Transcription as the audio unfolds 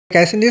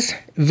Guys, in this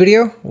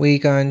video, we're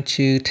going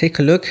to take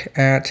a look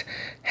at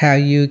how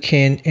you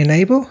can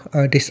enable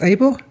or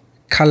disable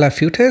color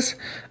filters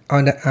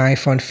on the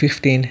iPhone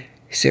 15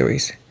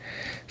 series.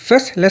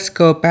 First, let's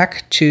go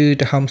back to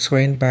the home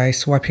screen by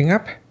swiping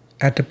up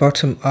at the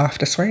bottom of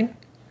the screen.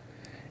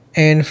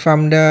 And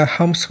from the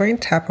home screen,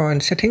 tap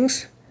on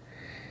Settings.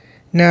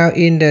 Now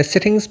in the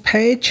Settings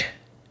page,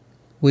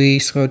 we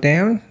scroll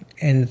down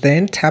and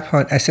then tap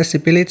on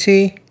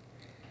Accessibility.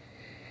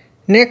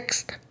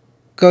 Next,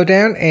 go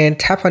down and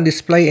tap on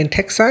Display and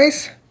Text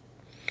Size.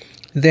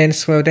 Then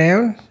scroll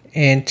down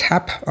and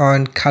tap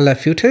on Color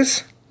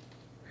Filters.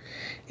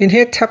 In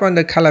here, tap on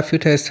the Color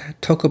Filters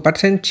toggle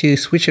button to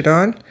switch it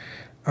on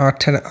or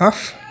turn it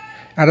off.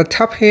 At the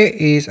top here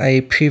is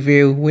a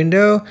preview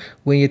window.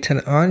 When you turn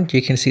it on,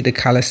 you can see the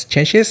colors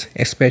changes,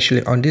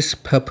 especially on this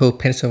purple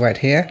pencil right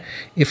here.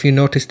 If you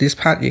notice this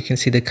part, you can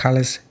see the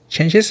colors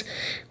changes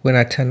when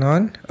I turn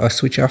on or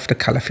switch off the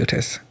color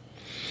filters.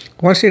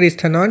 Once it is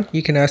turned on,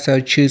 you can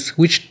also choose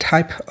which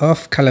type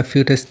of color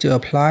filters to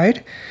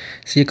apply.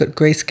 So you got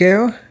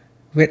grayscale,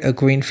 red or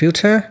green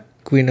filter,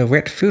 green or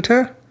red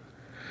filter,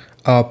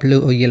 or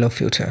blue or yellow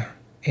filter.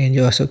 And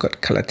you also got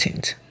color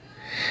tint.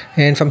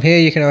 And from here,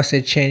 you can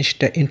also change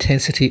the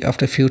intensity of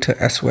the filter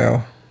as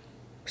well.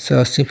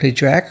 So simply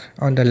drag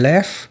on the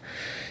left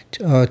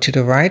or to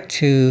the right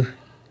to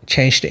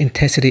change the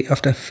intensity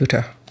of the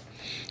filter.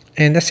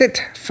 And that's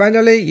it.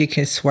 Finally, you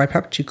can swipe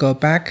up to go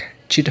back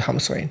to the home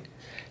screen.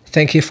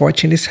 Thank you for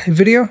watching this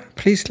video.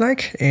 Please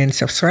like and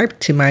subscribe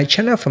to my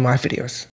channel for more videos.